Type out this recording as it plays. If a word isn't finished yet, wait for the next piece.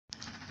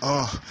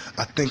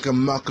I think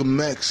I'm Malcolm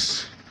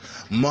X,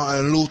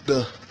 Martin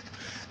Luther,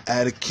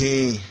 Ada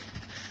King,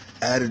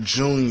 Ada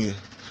Jr.,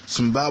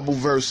 some Bible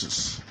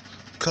verses,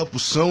 couple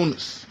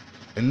Sonas,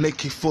 and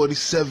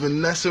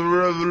AK-47, that's a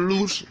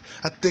revolution.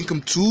 I think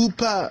I'm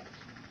Tupac,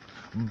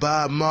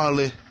 Bob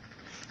Marley,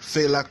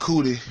 Fela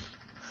Kuti,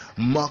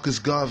 Marcus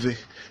Garvey,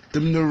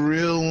 them the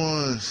real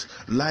ones.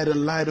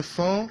 Lighter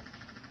phone,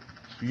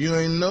 you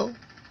ain't know?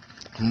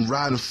 I'm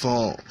riding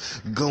phone,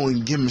 go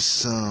and give me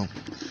some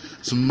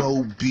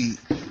more beat.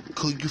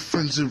 Call your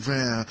friends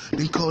around,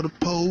 then call the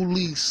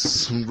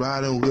police. I'm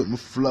riding with my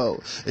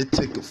flow, it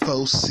take up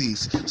 4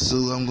 seats, so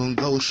I'm gonna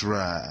ghost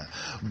ride,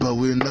 but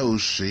with no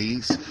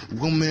sheets.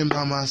 Woman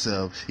by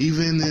myself,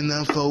 even in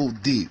I'm 4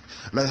 deep,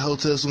 like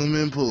hotel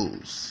swimming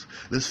pools.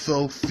 That's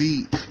 4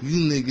 feet,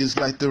 you niggas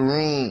like the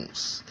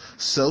rooms.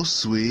 So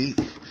sweet,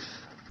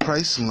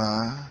 price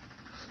line,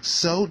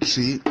 so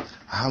cheap.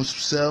 I'm some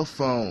cell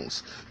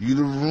phones, you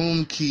the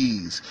room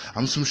keys.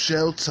 I'm some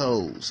shell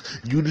toes,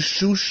 you the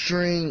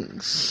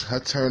shoestrings. I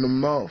turn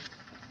them off,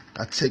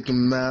 I take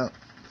them out.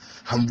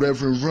 I'm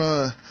Reverend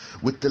Run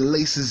with the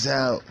laces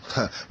out.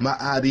 My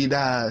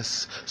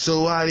Adidas,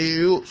 so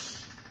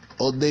adios.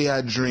 All day I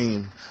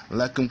dream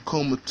like I'm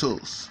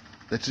comatose,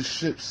 that your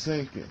ship's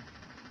sinking.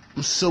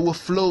 I'm so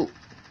afloat,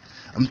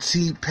 I'm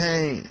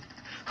T-Pain.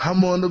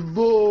 I'm on the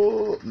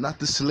board, not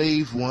the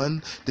slave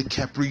one, the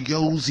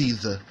Caprios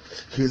either.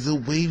 Here the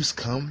waves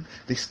come,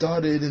 they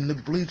started in the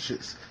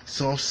bleachers,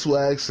 so I'm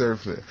swag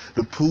surfing.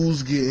 The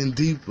pool's getting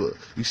deeper,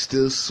 you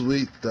still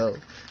sweet though.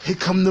 Here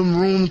come them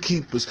room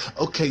keepers,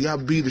 okay, I'll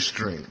be the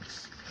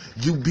strings,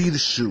 you be the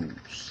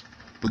shoes.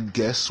 But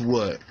guess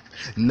what?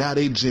 Now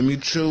they Jimmy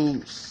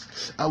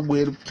Choos. I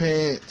wear the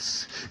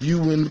pants,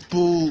 you in the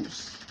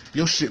pools.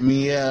 Your shit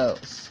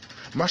meows,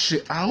 my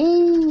shit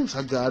owls.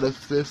 I got a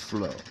 5th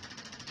floor.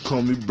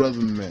 Call me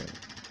brother man.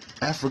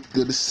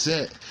 Africa the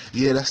set,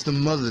 yeah, that's the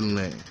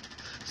motherland.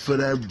 For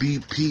that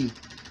BP,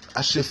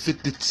 I shed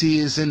 50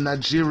 tears in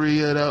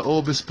Nigeria that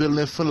all been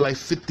spilling for like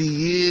 50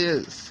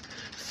 years.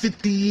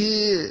 50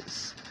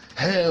 years.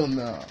 Hell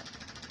no.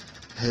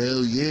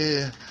 Hell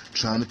yeah.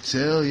 Trying to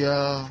tell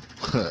y'all,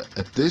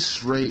 at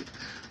this rate,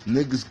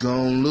 niggas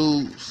gon'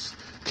 lose.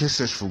 Can't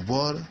search for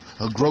water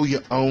or grow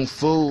your own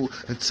food,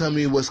 and tell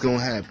me what's gonna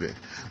happen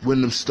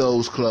when them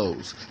stores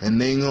close and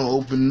they ain't gonna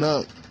open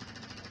up.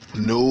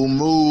 No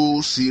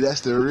move, see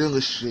that's the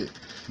realest shit.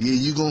 Yeah,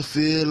 you gon'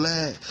 feel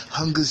that.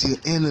 Hunger's your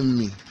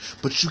enemy,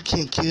 but you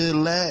can't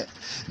kill that.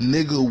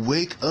 Nigga,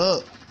 wake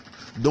up.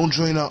 Don't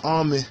join our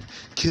army,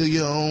 kill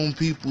your own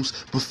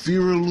peoples, but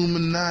fear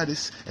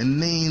Illuminatis, and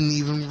they ain't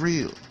even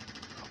real.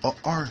 Or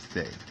are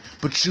they?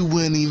 But you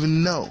wouldn't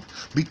even know,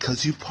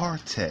 because you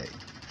partay.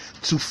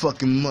 Too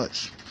fucking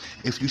much.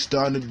 If you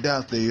start to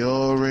doubt, they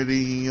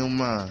already in your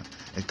mind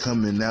and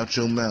coming out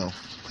your mouth.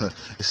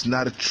 It's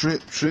not a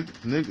trick,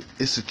 nigga,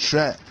 it's a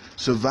trap.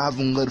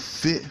 Survival of the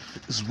fit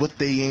is what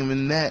they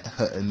aiming at.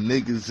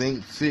 Niggas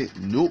ain't fit,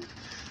 nope.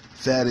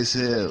 Fat as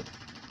hell,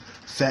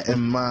 fat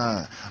in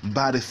mind,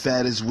 body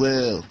fat as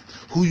well.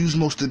 Who use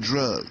most of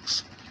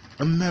drugs?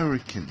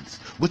 Americans.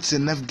 What's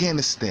in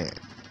Afghanistan?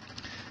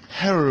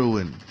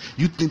 Heroin.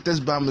 You think that's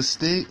by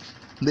mistake?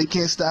 They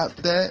can't stop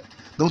that.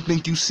 Don't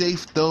think you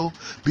safe though,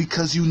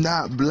 because you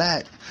not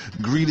black.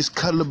 Greed is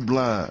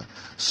colorblind,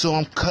 so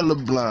I'm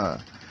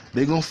colorblind.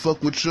 They gon'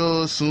 fuck with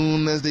yours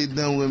soon as they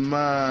done with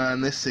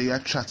mine. They say I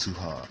try too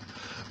hard.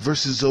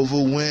 Versus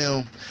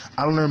overwhelmed.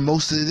 I learned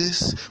most of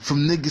this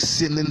from niggas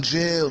sitting in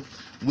jail.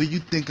 Where you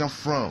think I'm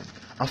from?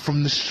 I'm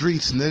from the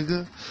streets,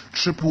 nigga.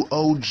 Triple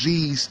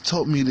OGs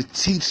taught me to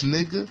teach,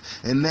 nigga.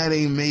 And that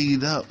ain't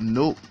made up,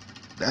 nope.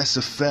 That's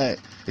a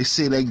fact. They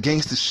say that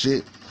gangster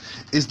shit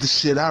is the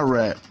shit I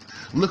rap.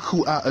 Look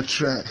who I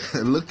attract.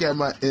 Look at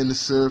my inner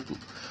circle.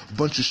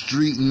 Bunch of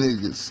street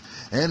niggas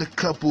and a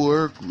couple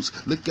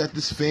Urkels. Look at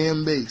this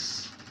fan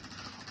base.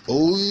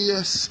 Oh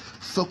yes,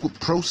 fuck with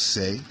pro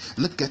say.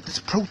 Look at this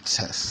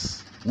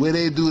protest. Where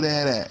they do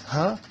that at,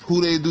 huh?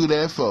 Who they do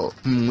that for?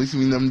 Which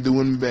mean I'm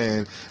doing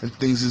bad and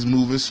things is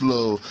moving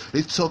slow.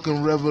 They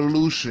talking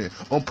revolution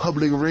on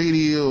public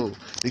radio.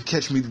 They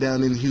catch me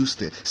down in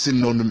Houston,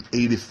 sitting on them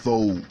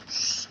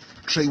 84s.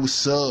 Trey,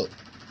 what's up?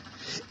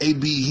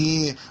 AB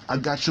here, I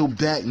got your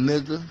back,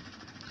 nigga.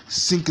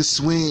 Sink or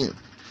swim.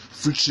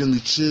 Frictionally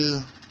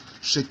chill,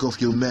 shake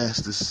off your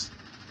masters.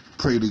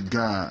 Pray to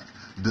God,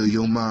 build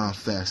your mind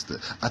faster.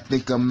 I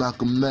think I'm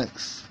Malcolm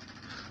X,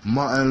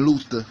 Martin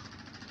Luther,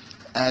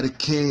 Ada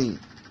King,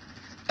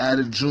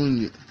 Ada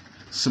Jr.,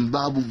 some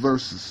Bible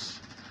verses,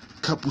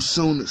 couple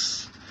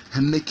Sonas,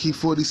 and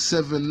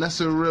AK-47,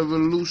 that's a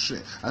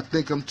revolution. I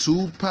think I'm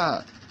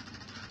Tupac,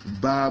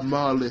 Bob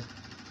Marley,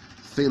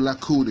 Fela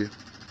Kuti,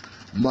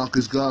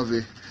 Marcus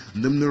Garvey,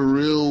 them the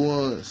real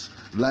ones.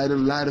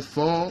 Lighter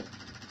phone.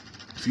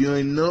 If you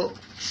ain't know,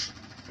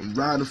 I'm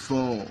riding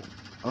phone.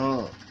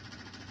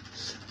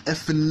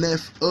 F and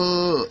F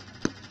up.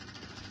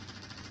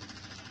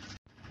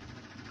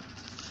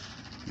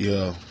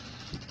 Yo,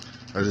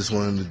 I just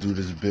wanted to do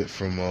this bit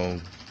from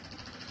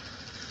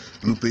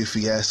Lupe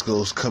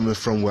Fiasco's Coming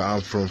From Where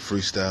I'm From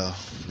freestyle,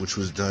 which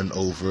was done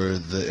over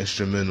the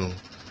instrumental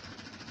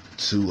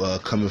to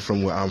Coming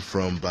From Where I'm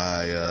From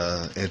by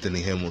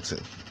Anthony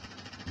Hamilton.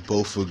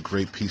 Both are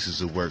great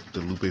pieces of work, the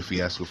Lupe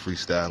Fiasco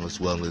freestyle as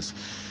well as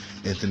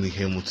Anthony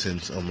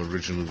Hamilton's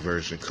original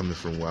version, Coming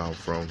From Where I'm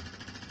From.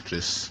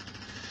 Just,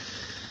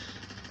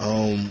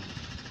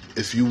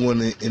 if you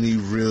wanted any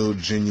real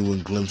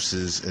genuine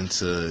glimpses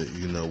into,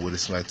 what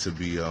it's like to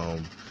be a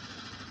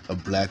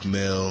black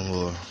male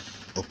or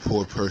a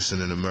poor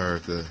person in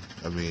America,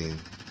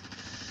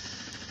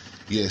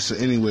 so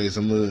anyways,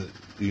 I'm gonna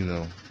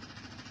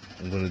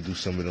do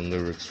some of the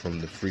lyrics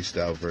from the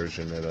freestyle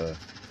version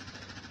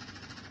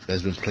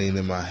that's been playing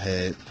in my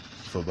head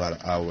for about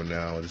an hour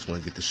now. I just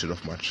want to get this shit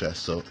off my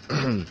chest. So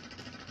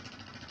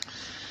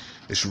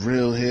it's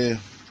real here.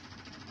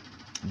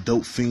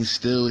 Dope fiends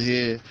still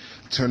here.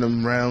 Turn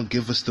them around,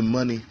 give us the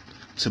money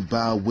to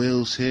buy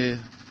wheels here.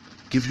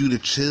 Give you the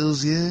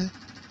chills, yeah?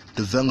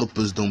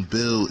 Developers don't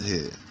build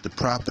here. The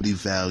property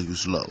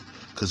value's low,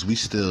 cause we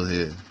still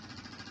here.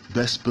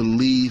 Best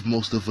believe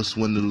most of us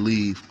want to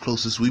leave.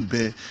 Closest we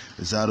been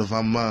is out of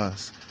our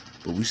minds,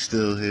 but we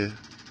still here.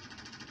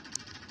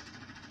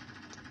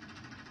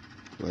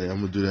 Like,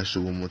 I'm gonna do that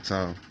shit one more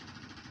time.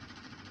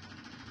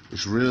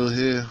 It's real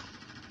here.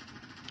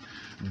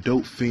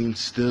 Dope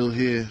fiends still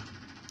here.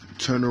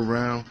 Turn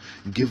around,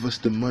 give us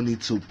the money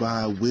to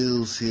buy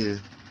wheels here.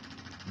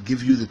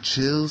 Give you the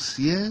chills,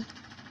 yeah?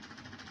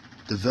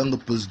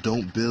 Developers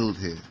don't build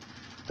here.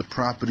 The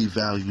property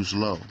value's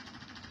low,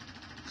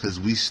 cause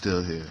we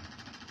still here.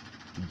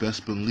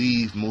 Best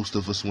believe most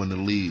of us want to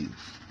leave.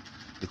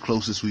 The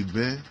closest we've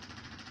been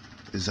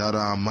is out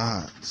of our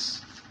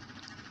minds,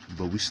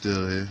 but we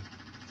still here.